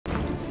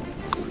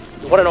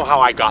Want to know how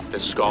I got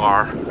this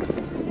SCAR?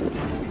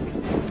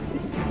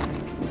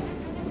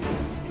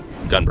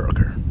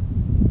 Gunbroker.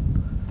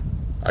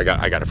 I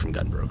got it from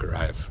Gunbroker.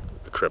 I have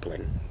a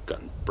crippling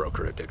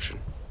gunbroker addiction.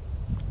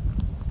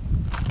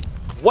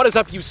 What is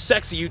up, you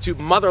sexy YouTube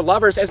mother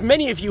lovers? As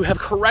many of you have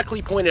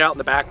correctly pointed out in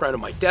the background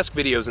of my desk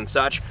videos and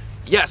such,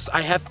 yes,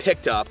 I have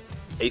picked up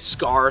a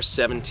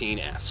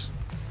SCAR-17S.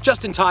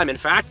 Just in time, in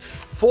fact,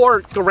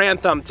 for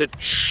Garand to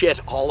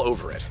shit all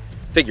over it.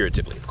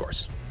 Figuratively, of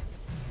course.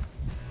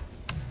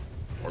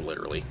 Or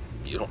literally,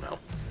 you don't know.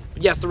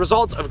 But yes, the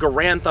results of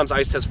Garand's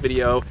ice test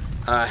video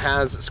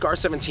has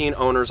SCAR-17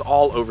 owners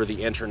all over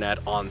the internet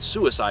on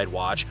suicide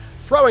watch,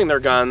 throwing their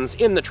guns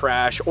in the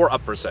trash or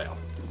up for sale,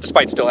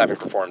 despite still having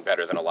performed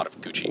better than a lot of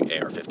Gucci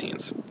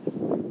AR-15s.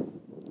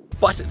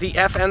 But the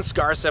FN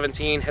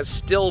SCAR-17 has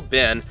still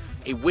been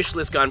a wish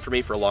list gun for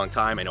me for a long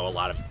time. I know a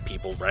lot of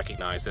people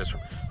recognize this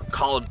from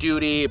Call of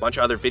Duty, a bunch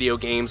of other video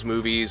games,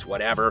 movies,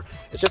 whatever.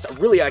 It's just a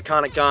really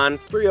iconic gun,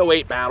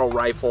 .308 battle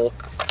rifle.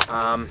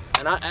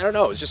 And I don't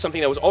know, it's just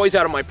something that was always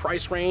out of my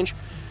price range.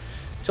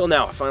 Till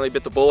now, I finally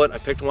bit the bullet, I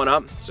picked one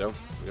up. So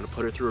we're gonna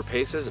put her through her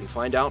paces and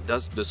find out,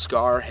 does the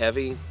SCAR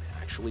Heavy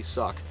actually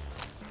suck?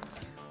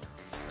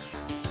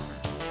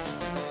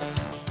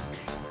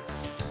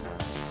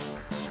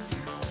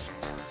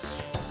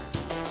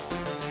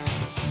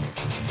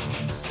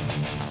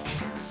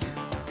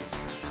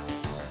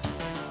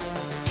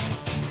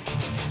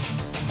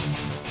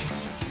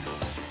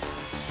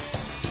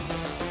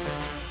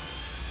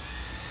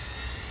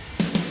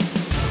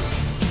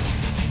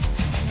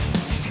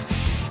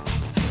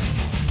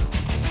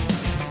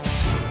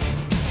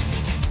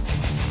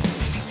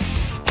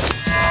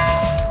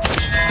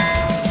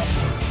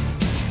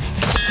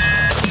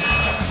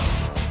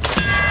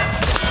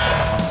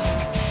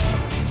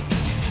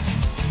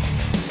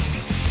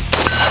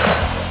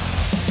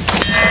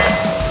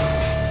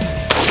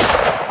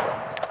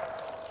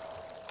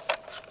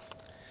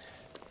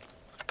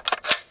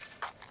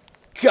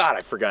 God,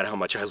 I forgot how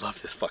much I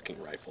love this fucking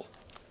rifle.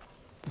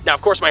 Now,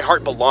 of course, my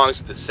heart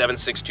belongs to the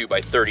 7.62 by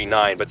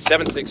 39, but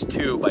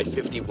 7.62 by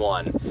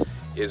 51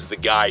 is the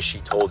guy she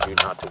told you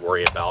not to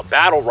worry about.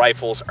 Battle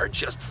rifles are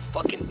just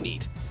fucking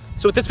neat.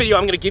 So with this video,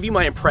 I'm gonna give you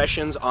my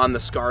impressions on the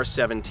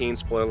SCAR-17.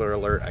 Spoiler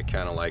alert, I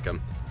kinda like them.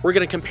 We're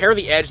gonna compare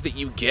the edge that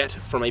you get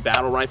from a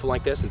battle rifle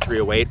like this in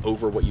 .308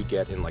 over what you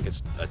get in like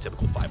a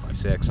typical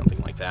 5.56,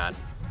 something like that.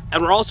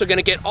 And we're also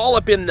gonna get all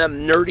up in the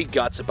nerdy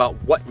guts about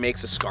what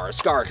makes a SCAR,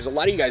 because a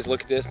lot of you guys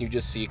look at this and you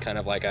just see kind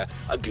of like a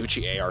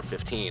Gucci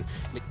AR-15.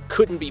 And it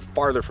couldn't be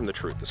farther from the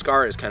truth. The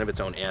SCAR is kind of its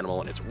own animal,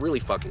 and it's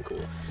really fucking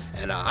cool.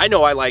 And I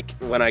know I like,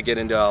 when I get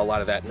into a lot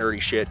of that nerdy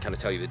shit, kind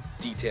of tell you the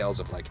details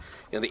of like,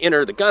 you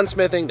know, the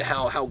gunsmithing, to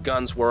how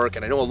guns work,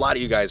 and I know a lot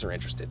of you guys are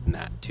interested in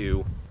that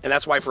too. And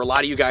that's why for a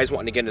lot of you guys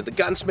wanting to get into the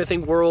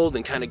gunsmithing world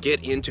and kind of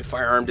get into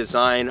firearm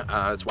design,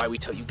 that's why we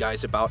tell you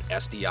guys about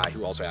SDI,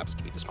 who also happens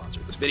to be the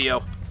sponsor of this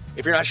video.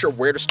 If you're not sure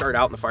where to start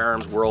out in the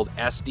firearms world,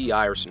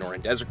 SDI or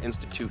Sonoran Desert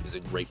Institute is a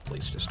great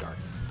place to start.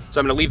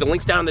 So I'm going to leave the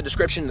links down in the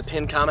description in the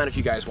pinned comment if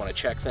you guys want to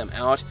check them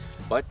out.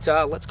 But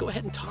let's go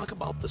ahead and talk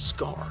about the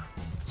SCAR.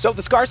 So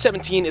the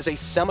SCAR-17 is a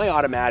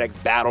semi-automatic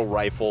battle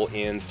rifle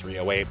in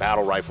 .308.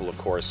 Battle rifle, of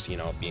course, you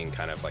know, being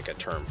kind of like a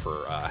term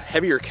for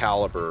heavier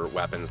caliber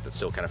weapons that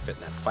still kind of fit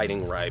in that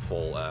fighting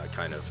rifle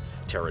kind of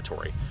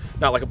territory.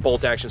 Not like a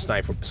bolt-action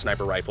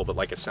sniper rifle, but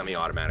like a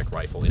semi-automatic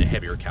rifle in a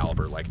heavier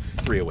caliber like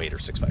 .308 or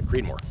 6.5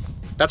 Creedmoor.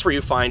 That's where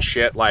you find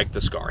shit like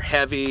the SCAR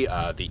Heavy,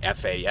 the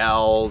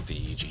FAL,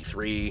 the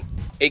G3.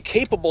 A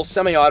capable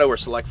semi-auto or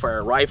select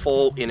fire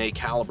rifle in a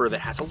caliber that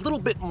has a little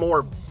bit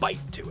more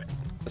bite to it.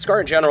 The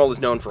SCAR in general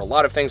is known for a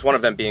lot of things, one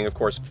of them being, of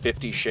course,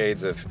 50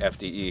 shades of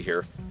FDE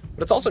here.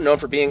 But it's also known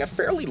for being a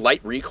fairly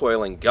light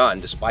recoiling gun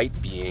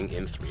despite being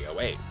in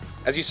 .308.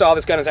 As you saw,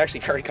 this gun is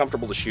actually very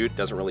comfortable to shoot,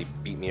 doesn't really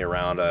beat me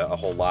around a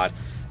whole lot.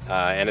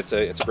 And it's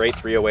a great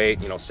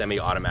 .308, you know,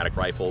 semi-automatic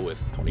rifle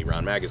with 20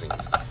 round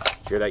magazines. Did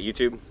you hear that,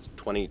 YouTube? It's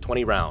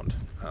 20 round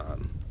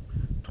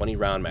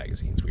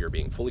magazines. We are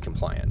being fully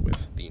compliant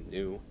with the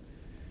new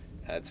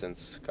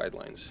AdSense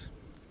guidelines.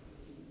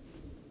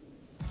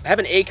 I have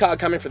an ACOG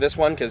coming for this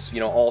one because, you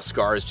know, all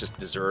SCARs just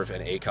deserve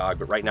an ACOG,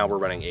 but right now we're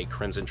running a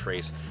Crimson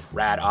Trace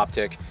rad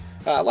optic.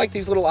 I like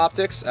these little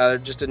optics. They're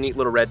just a neat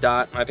little red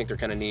dot. I think they're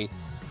kind of neat.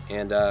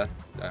 And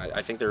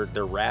I think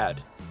they're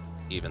rad,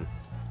 even.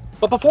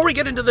 But before we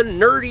get into the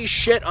nerdy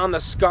shit on the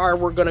SCAR,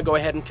 we're going to go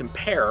ahead and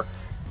compare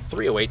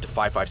 .308 to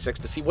 5.56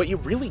 to see what you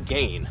really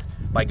gain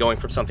by going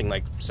from something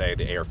like, say,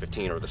 the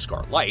AR-15 or the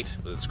SCAR Light,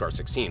 or the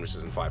SCAR-16, which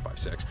is in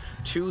 5.56,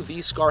 to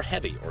the SCAR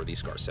Heavy, or the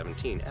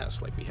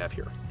SCAR-17S, like we have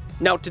here.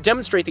 Now, to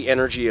demonstrate the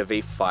energy of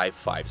a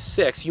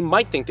 5.56, you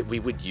might think that we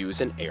would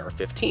use an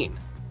AR-15.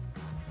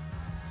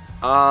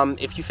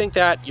 If you think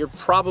that, you're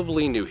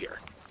probably new here.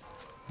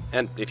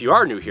 And if you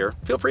are new here,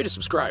 feel free to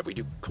subscribe. We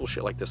do cool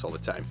shit like this all the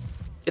time.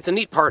 It's a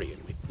neat party,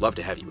 and we'd love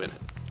to have you in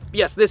it.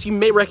 Yes, this you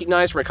may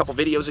recognize from a couple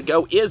videos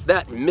ago is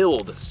that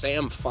milled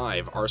SAM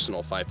 5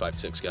 Arsenal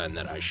 5.56 gun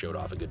that I showed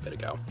off a good bit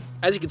ago.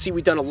 As you can see,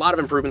 we've done a lot of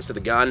improvements to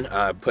the gun,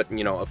 put,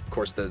 you know, of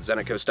course, the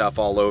Zenico stuff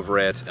all over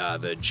it,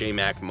 the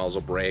JMac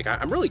muzzle brake.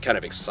 I'm really kind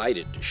of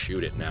excited to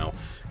shoot it now,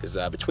 because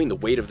between the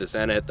weight of the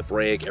Zenit, the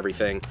brake,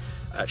 everything,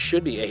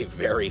 should be a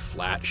very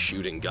flat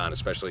shooting gun,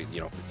 especially, you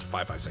know, it's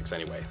 5.56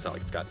 anyway. It's not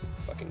like it's got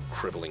fucking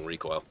crippling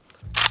recoil.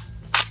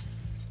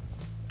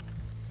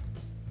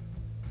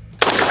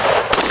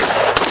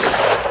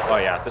 Oh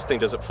yeah, this thing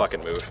doesn't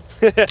fucking move.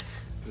 This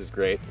is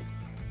great.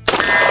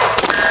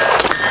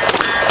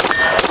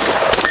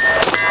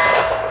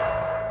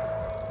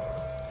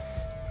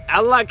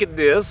 I like it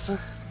this.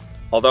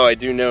 Although I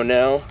do know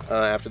now,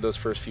 after those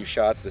first few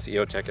shots, this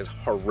EOTech is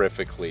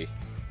horrifically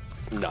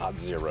not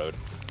zeroed.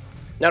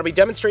 Now to be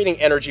demonstrating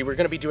energy, we're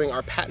going to be doing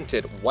our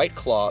patented White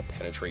Claw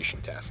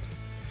penetration test.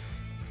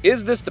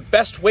 Is this the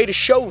best way to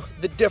show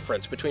the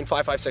difference between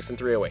 5.56 and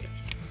 308?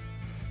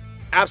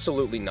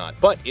 Absolutely not,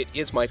 but it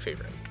is my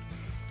favorite.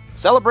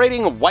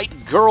 Celebrating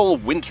White Girl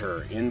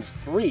Winter in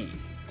 3,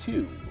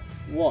 2,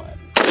 1.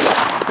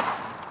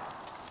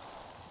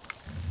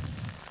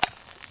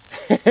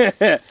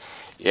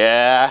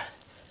 Yeah,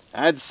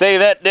 I'd say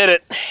that did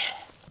it.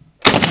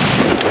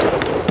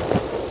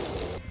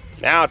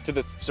 Now, to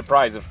the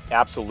surprise of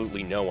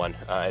absolutely no one,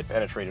 it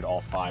penetrated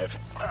all 5.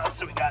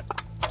 So we got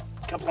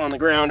a couple on the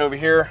ground over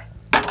here,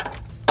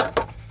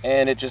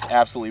 and it just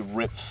absolutely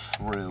ripped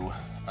through.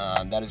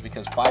 That is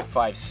because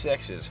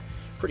 5.56 is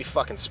pretty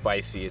fucking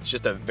spicy. It's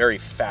just a very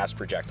fast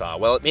projectile.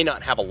 Well, it may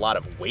not have a lot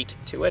of weight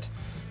to it.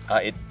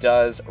 It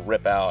does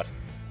rip out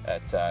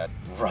at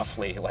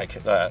roughly like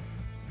about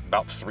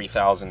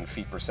 3,000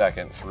 feet per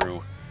second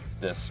through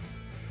this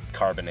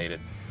carbonated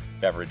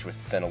beverage with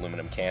thin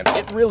aluminum cans.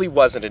 It really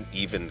wasn't an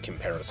even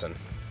comparison.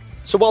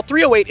 So while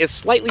 308 is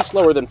slightly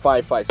slower than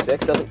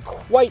 5.56, doesn't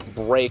quite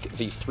break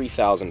the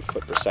 3,000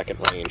 foot per second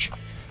range,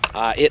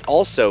 it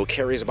also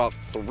carries about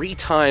 3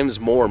 times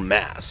more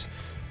mass.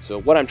 So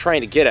what I'm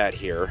trying to get at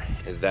here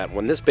is that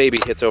when this baby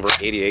hits over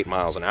 88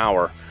 miles an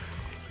hour,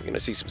 you're gonna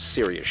see some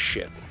serious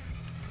shit.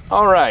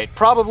 All right,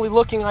 probably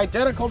looking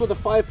identical to the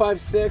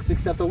 5.56,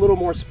 except a little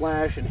more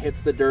splash and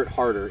hits the dirt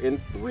harder in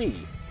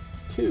 3,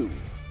 2,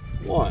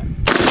 1.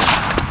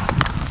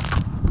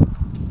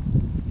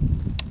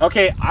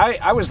 Okay,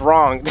 I was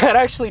wrong. That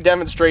actually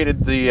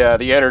demonstrated the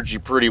energy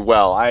pretty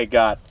well. I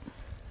got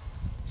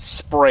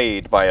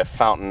sprayed by a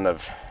fountain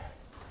of,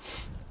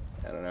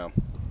 I don't know,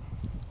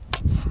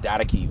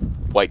 staticky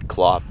White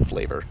Claw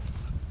flavor.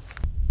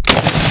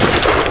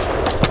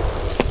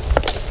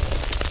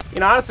 You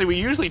know, honestly, we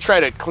usually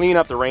try to clean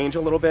up the range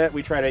a little bit.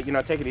 We try to, you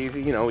know, take it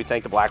easy. You know, we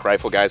thank the Black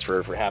Rifle guys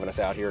for having us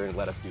out here and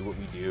let us do what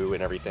we do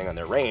and everything on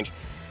their range.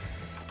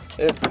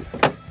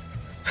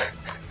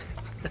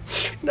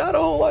 Not a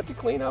whole lot to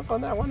clean up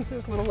on that one.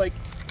 There's little, like,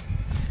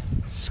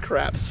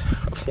 scraps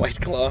of White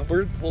Claw.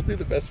 We'll do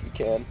the best we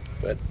can,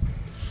 but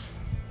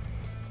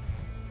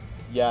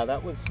yeah,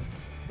 that was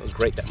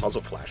great. That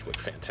muzzle flash looked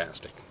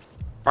fantastic.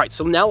 All right,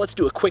 so now let's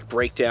do a quick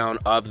breakdown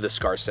of the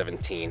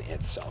SCAR-17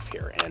 itself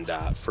here. And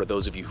for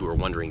those of you who are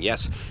wondering,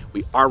 yes,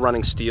 we are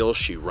running steel.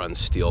 She runs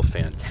steel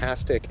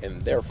fantastic,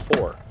 and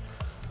therefore,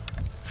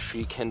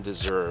 she can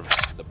deserve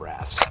the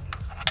brass.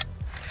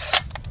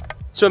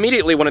 So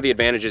immediately, one of the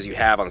advantages you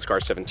have on the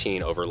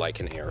SCAR-17 over like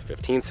an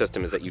AR-15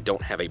 system is that you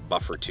don't have a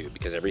buffer tube,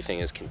 because everything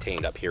is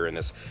contained up here in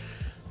this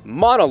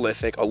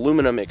monolithic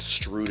aluminum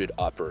extruded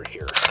upper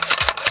here.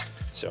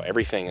 So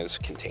everything is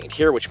contained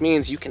here, which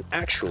means you can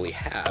actually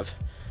have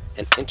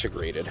an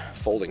integrated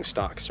folding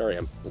stock. Sorry,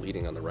 I'm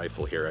bleeding on the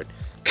rifle here. I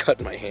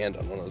cut my hand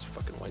on one of those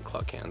fucking White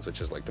Claw cans, which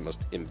is like the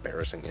most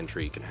embarrassing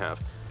injury you can have.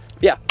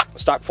 Yeah, the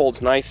stock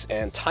folds nice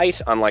and tight,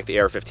 unlike the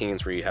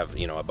AR-15s where you have,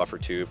 you know, a buffer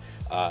tube.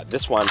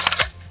 This one,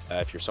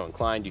 if you're so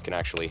inclined, you can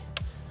actually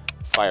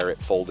fire it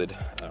folded.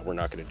 We're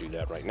not going to do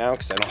that right now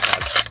because I don't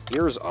have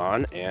ears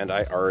on, and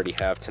I already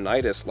have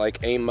tinnitus like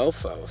a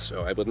mofo,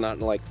 so I would not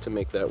like to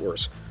make that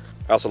worse.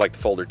 I also like the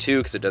folder too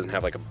because it doesn't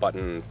have like a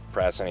button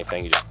press,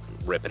 anything. You just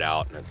rip it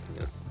out and it, you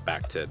know,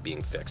 back to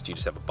being fixed. You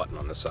just have a button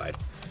on the side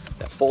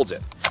that folds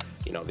it.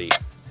 You know, the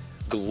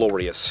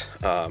glorious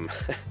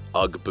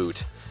UGG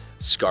boot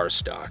SCAR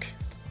stock.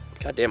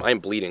 God damn, I'm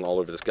bleeding all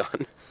over this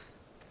gun.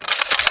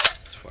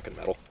 It's fucking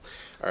metal.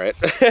 All right.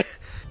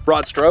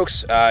 Broad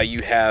strokes,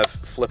 you have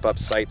flip-up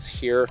sights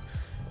here,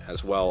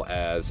 as well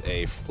as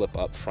a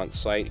flip-up front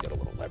sight. You got a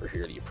little lever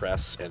here that you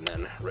press and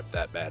then rip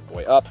that bad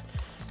boy up.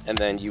 And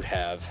then you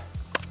have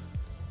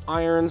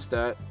irons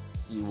that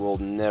you will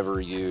never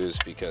use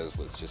because,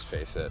 let's just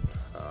face it,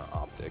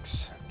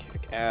 optics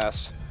kick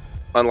ass.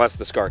 Unless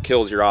the SCAR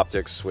kills your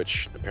optics,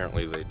 which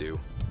apparently they do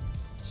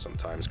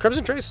sometimes.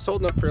 Crimson Trace is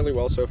holding up fairly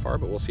well so far,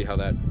 but we'll see how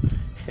that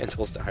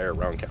handles to higher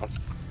round counts.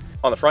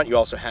 On the front, you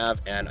also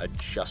have an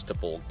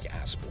adjustable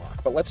gas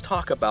block. But let's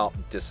talk about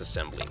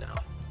disassembly now.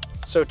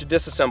 So to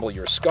disassemble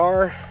your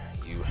SCAR,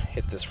 you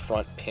hit this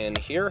front pin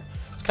here.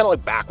 It's kind of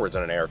like backwards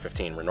on an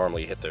AR-15, where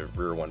normally you hit the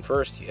rear one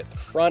first, you hit the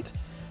front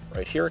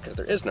right here, because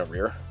there is no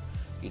rear.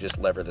 You just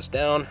lever this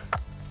down,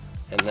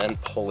 and then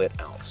pull it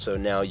out. So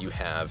now you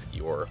have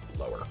your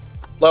lower.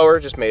 Lower,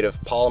 just made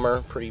of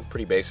polymer,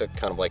 pretty basic,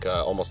 kind of like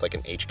almost like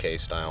an HK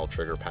style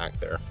trigger pack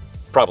there.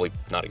 Probably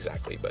not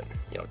exactly, but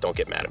you know, don't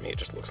get mad at me, it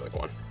just looks like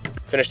one.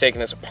 Finish taking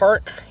this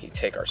apart, you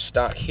take our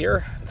stock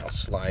here, now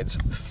slides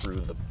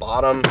through the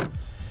bottom,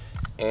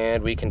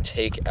 and we can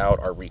take out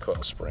our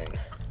recoil spring.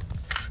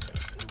 So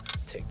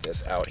take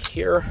this out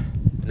here,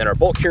 and then our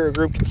bolt carrier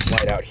group can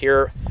slide out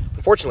here.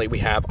 Unfortunately, we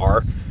have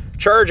our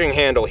charging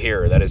handle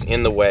here that is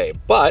in the way,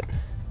 but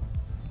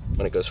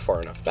when it goes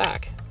far enough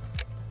back,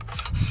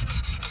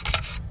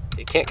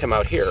 it can't come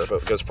out here, but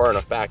if it goes far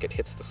enough back, it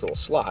hits this little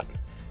slot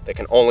that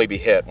can only be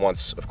hit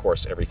once, of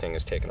course, everything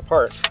is taken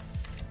apart.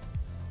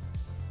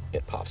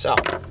 It pops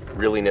out.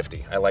 Really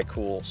nifty. I like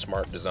cool,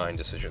 smart design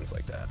decisions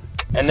like that.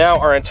 And now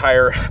our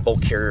entire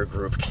bolt carrier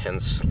group can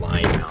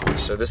slide out.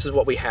 So this is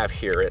what we have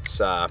here.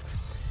 It's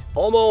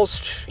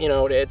almost, you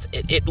know,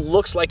 it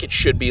looks like it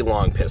should be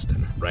long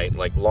piston, right?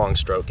 Like long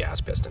stroke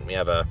gas piston. We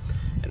have an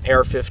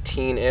Air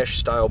 15-ish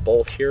style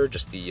bolt here,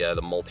 just the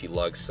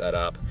multi-lug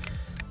setup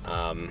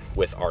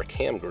with our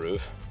cam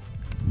groove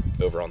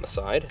over on the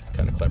side.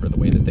 Kind of clever the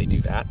way that they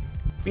do that.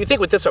 But you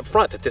think with this up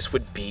front that this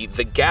would be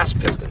the gas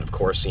piston. Of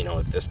course, you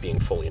know, this being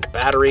fully in a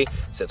battery,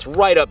 sits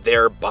right up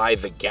there by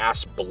the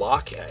gas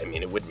block. I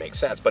mean, it would make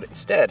sense, but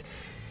instead,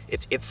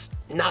 it's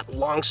not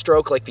long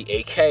stroke like the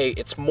AK,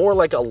 it's more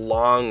like a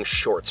long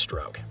short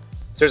stroke.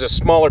 So there's a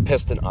smaller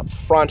piston up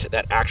front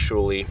that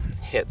actually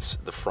hits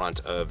the front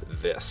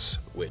of this,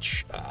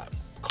 which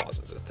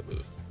causes this to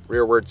move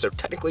rearward. So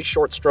technically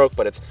short stroke,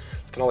 but it's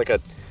kind of like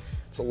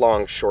it's a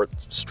long short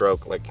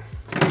stroke like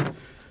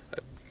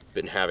I've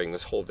been having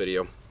this whole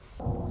video.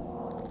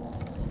 All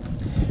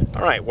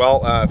right,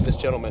 well, if this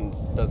gentleman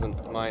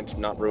doesn't mind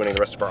not ruining the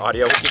rest of our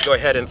audio, we can go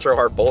ahead and throw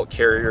our bolt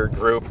carrier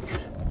group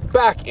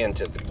back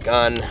into the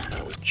gun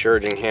with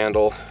charging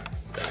handle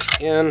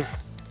back in.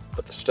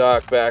 Put the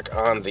stock back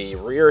on the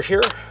rear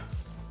here.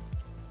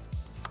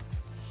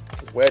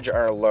 Wedge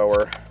our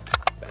lower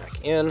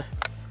back in.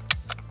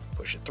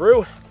 Push it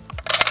through.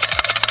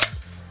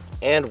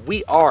 And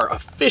we are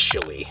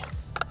officially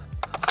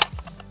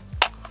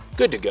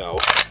good to go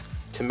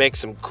to make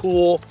some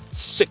cool,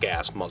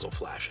 sick-ass muzzle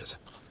flashes.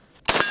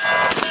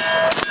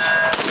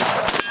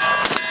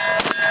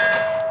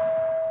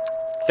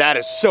 That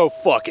is so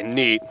fucking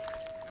neat.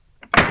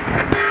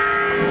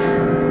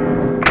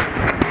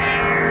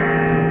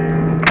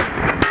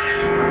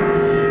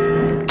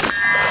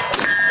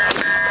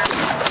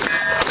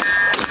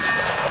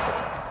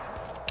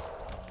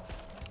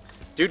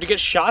 Dude, to get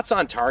shots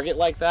on target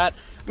like that,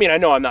 I mean, I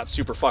know I'm not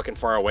super fucking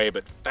far away,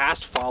 but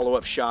fast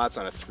follow-up shots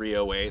on a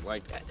 308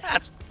 like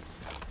that,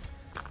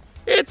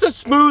 it's a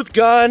smooth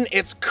gun,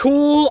 it's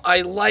cool,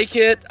 I like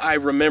it, I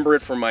remember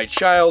it from my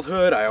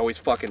childhood, I always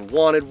fucking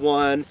wanted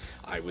one,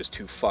 I was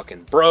too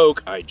fucking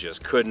broke, I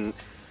just couldn't.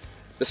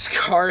 The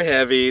SCAR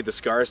Heavy, the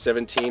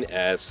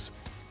SCAR-17S,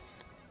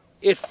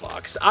 it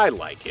fucks, I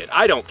like it,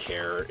 I don't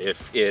care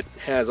if it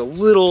has a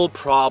little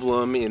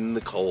problem in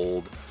the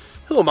cold.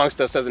 Who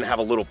amongst us doesn't have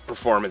a little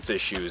performance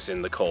issues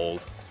in the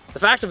cold? The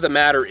fact of the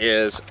matter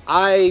is,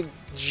 I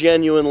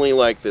genuinely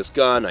like this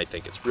gun, I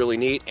think it's really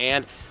neat,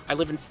 and I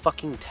live in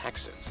fucking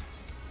Texas.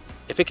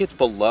 If it gets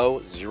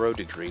below 0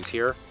 degrees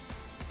here,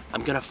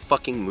 I'm gonna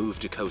fucking move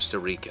to Costa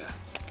Rica.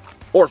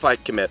 Or if I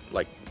commit,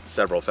 like,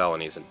 several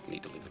felonies and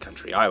need to leave the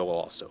country, I will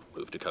also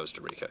move to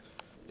Costa Rica.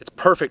 It's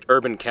perfect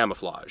urban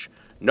camouflage.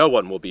 No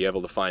one will be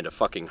able to find a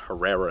fucking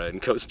Herrera in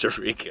Costa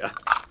Rica.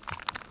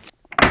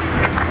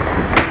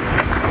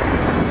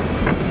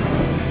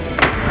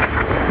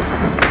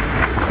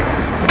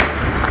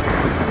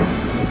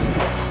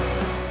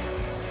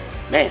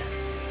 Man.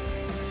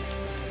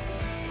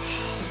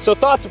 So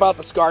thoughts about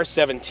the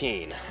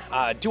SCAR-17.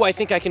 Do I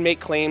think I can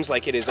make claims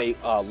like it is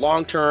a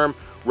long-term,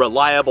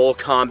 reliable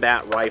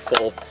combat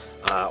rifle,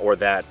 or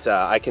that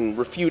I can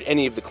refute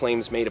any of the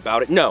claims made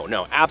about it?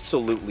 No,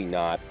 absolutely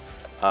not.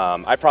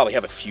 I probably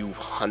have a few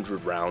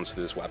hundred rounds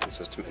to this weapon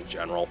system in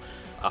general.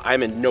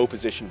 I'm in no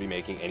position to be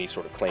making any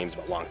sort of claims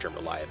about long-term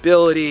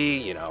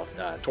reliability, you know,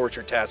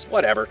 torture tests,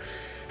 whatever.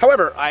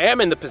 However, I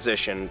am in the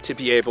position to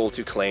be able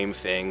to claim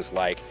things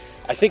like,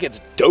 I think it's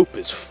dope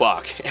as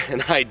fuck,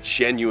 and I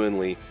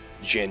genuinely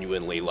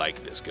like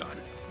this gun.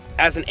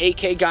 As an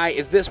AK guy,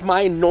 is this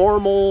my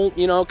normal,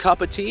 you know,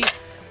 cup of tea?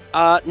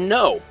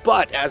 No,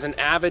 but as an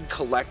avid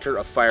collector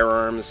of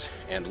firearms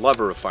and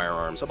lover of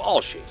firearms of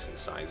all shapes and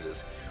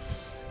sizes,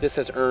 this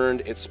has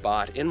earned its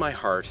spot in my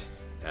heart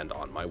and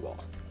on my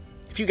wall.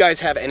 If you guys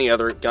have any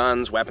other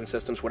guns, weapon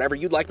systems, whatever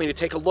you'd like me to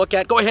take a look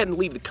at, go ahead and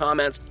leave the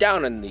comments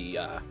down in the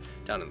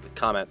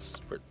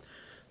comments where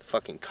the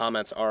fucking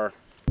comments are.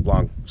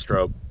 Long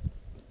stroke,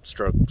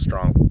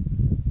 strong.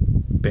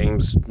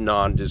 Bames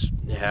non just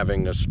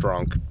having a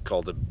strong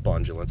called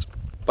abundulance.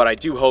 But I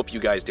do hope you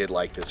guys did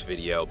like this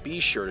video. Be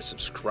sure to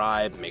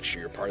subscribe. Make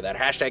sure you're part of that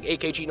hashtag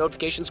AKG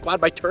notification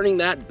squad by turning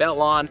that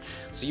bell on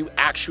so you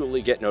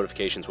actually get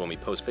notifications when we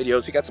post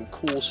videos. We got some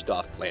cool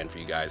stuff planned for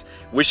you guys.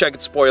 Wish I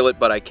could spoil it,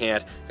 but I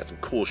can't. Got some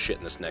cool shit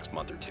in this next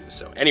month or two.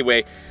 So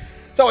anyway,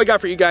 That's all I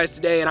got for you guys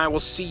today, and I will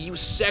see you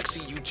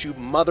sexy YouTube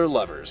mother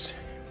lovers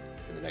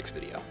in the next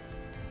video.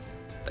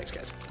 Thanks,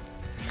 guys.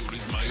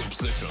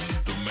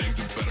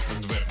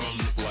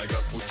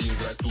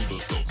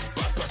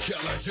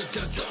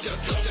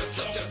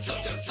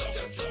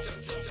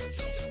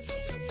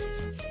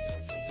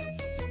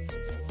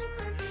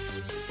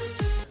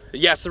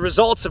 Yes, the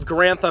results of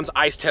Garantham's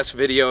ice test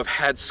video have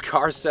had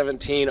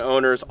SCAR-17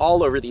 owners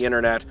all over the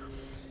internet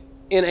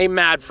in a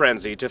mad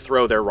frenzy to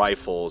throw their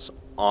rifles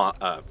on,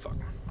 fuck.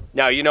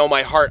 Now, you know,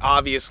 my heart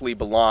obviously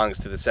belongs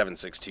to the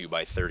 7.62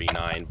 by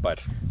 39,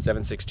 but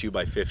 7.62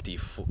 by 50,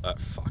 fuck, I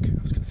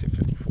was gonna say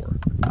 54.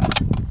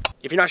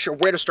 If you're not sure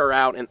where to start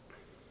out, in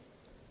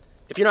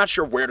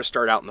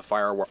the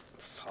firearm,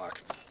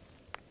 fuck.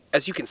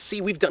 As you can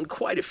see, we've done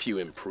quite a few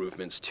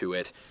improvements to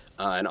it,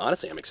 and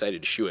honestly, I'm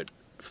excited to shoot it.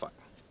 Fuck.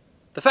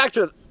 The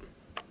factor,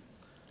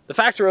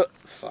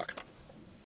 fuck.